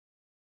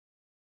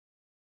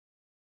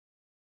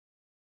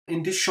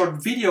in this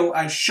short video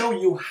I show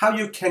you how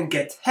you can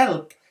get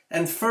help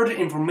and further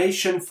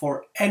information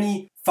for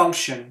any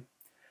function.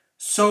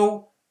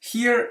 So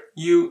here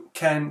you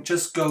can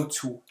just go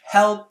to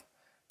help,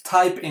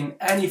 type in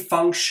any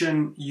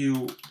function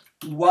you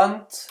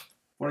want,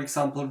 for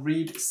example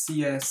read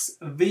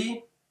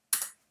CSV,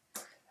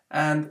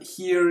 and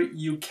here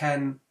you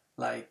can,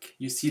 like,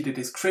 you see the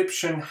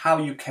description, how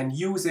you can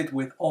use it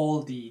with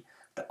all the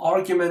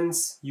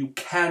arguments you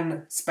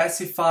can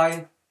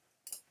specify.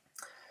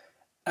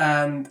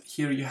 And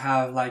here you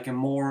have like a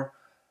more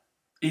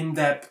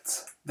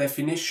in-depth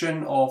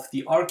definition of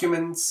the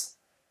arguments.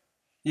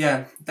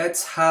 Yeah,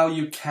 that's how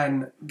you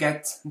can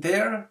get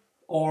there.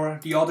 Or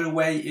the other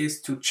way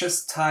is to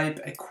just type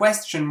a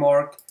question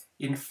mark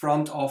in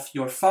front of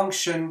your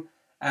function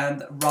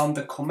and run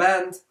the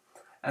command,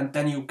 and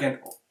then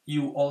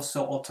you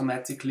also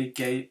automatically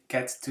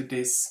get to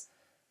this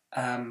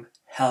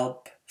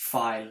help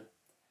file.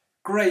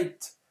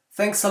 Great,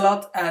 thanks a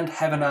lot and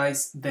have a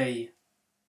nice day.